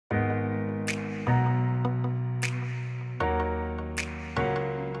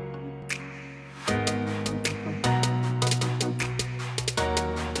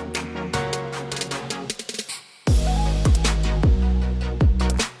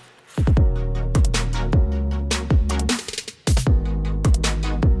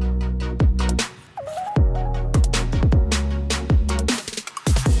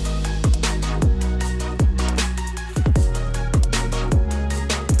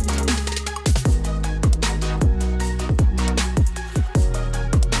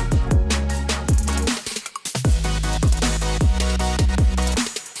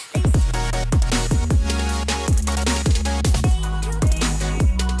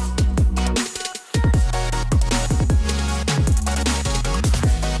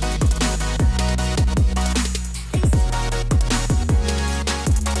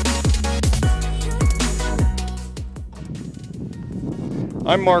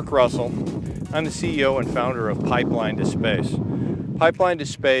I'm Mark Russell. I'm the CEO and founder of Pipeline2space.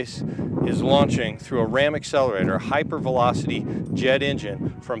 Pipeline2space is launching through a RAM accelerator, a hypervelocity jet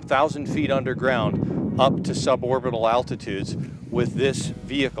engine from 1,000 feet underground up to suborbital altitudes with this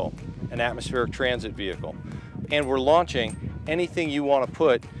vehicle, an atmospheric transit vehicle. And we're launching anything you want to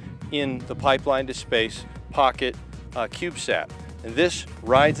put in the Pipeline2space pocket CubeSat. And this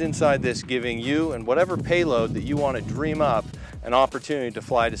rides inside this, giving you and whatever payload that you want to dream up an opportunity to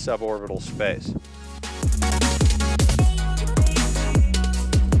fly to suborbital space.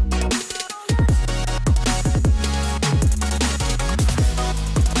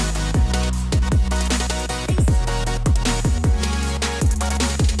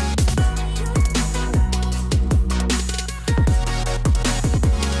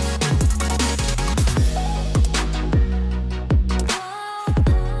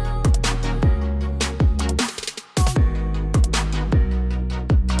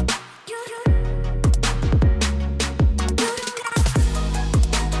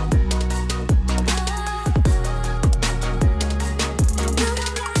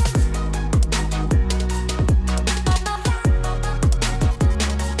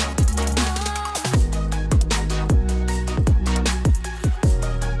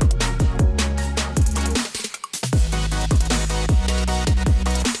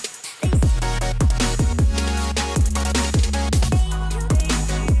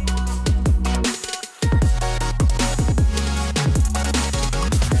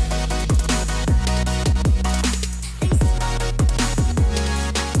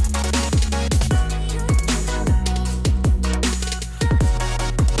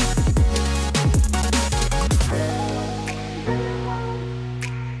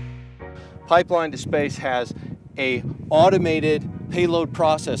 Pipeline2space has an automated payload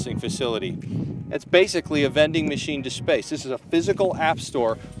processing facility. It's basically a vending machine to space. This is a physical app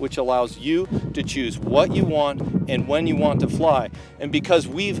store which allows you to choose what you want and when you want to fly. And because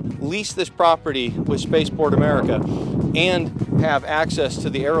we've leased this property with Spaceport America and have access to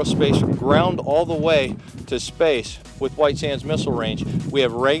the aerospace from ground all the way to space with White Sands Missile Range, we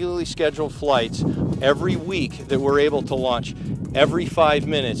have regularly scheduled flights every week that we're able to launch every 5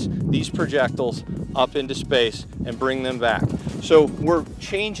 minutes these projectiles up into space and bring them back. So we're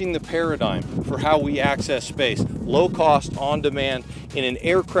changing the paradigm for how we access space, low cost, on demand, in an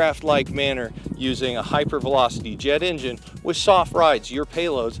aircraft-like manner using a hypervelocity jet engine with soft rides, your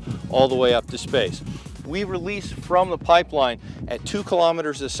payloads, all the way up to space. We release from the pipeline at 2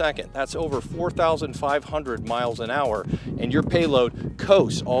 kilometers a second. That's over 4,500 miles an hour, and your payload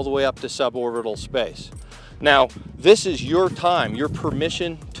coasts all the way up to suborbital space. Now, this is your time, your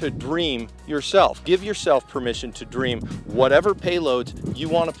permission to dream yourself. Give yourself permission to dream whatever payloads you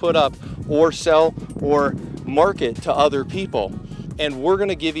want to put up or sell or market to other people. And we're going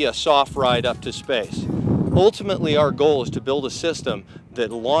to give you a soft ride up to space. Ultimately, our goal is to build a system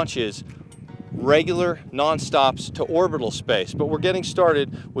that launches regular non-stops to orbital space, but we're getting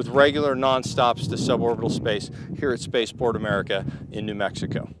started with regular non-stops to suborbital space here at Spaceport America in New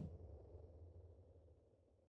Mexico.